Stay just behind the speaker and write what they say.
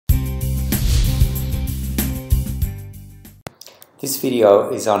This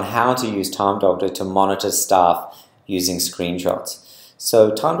video is on how to use Time Doctor to monitor staff using screenshots.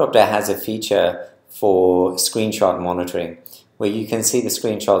 So Time Doctor has a feature for screenshot monitoring where you can see the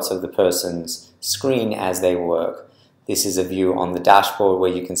screenshots of the person's screen as they work. This is a view on the dashboard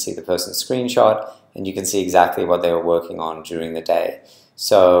where you can see the person's screenshot and you can see exactly what they were working on during the day.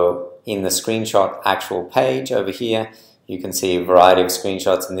 So in the screenshot actual page over here, you can see a variety of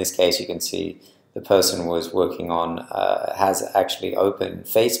screenshots. In this case, you can see the person was working on, has actually opened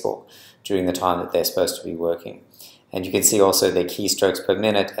Facebook during the time that they're supposed to be working. And you can see also their keystrokes per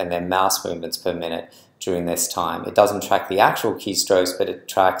minute and their mouse movements per minute during this time. It doesn't track the actual keystrokes, but it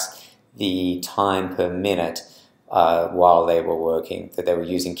tracks the time per minute while they were working, that they were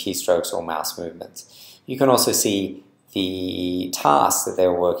using keystrokes or mouse movements. You can also see the tasks that they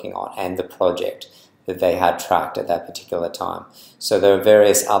were working on and the project that they had tracked at that particular time. So there are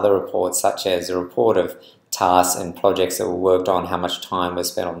various other reports, such as a report of tasks and projects that were worked on, how much time was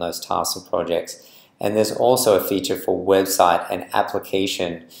spent on those tasks and projects. And there's also a feature for website and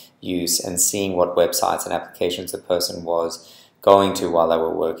application use and seeing what websites and applications the person was going to while they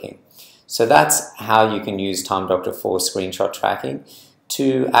were working. So that's how you can use Time Doctor for screenshot tracking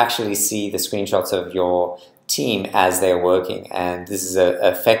to actually see the screenshots of your team as they're working. And this is an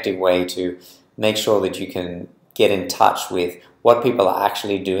effective way to make sure that you can get in touch with what people are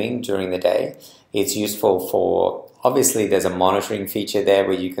actually doing during the day. It's useful for, obviously there's a monitoring feature there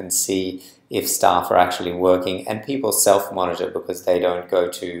where you can see if staff are actually working, and people self-monitor because they don't go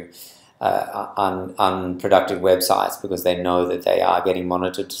to unproductive websites because they know that they are getting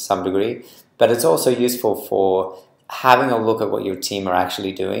monitored to some degree. But it's also useful for having a look at what your team are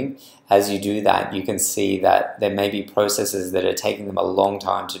actually doing. As you do that, you can see that there may be processes that are taking them a long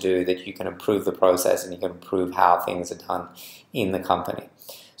time to do, that you can improve the process and you can improve how things are done in the company.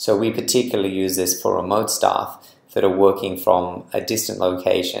 So we particularly use this for remote staff that are working from a distant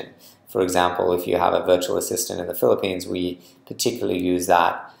location. For example, if you have a virtual assistant in the Philippines, we particularly use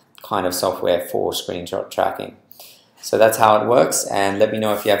that kind of software for screenshot tracking. So that's how it works, and let me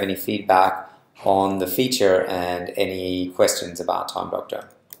know if you have any feedback on the feature and any questions about Time Doctor.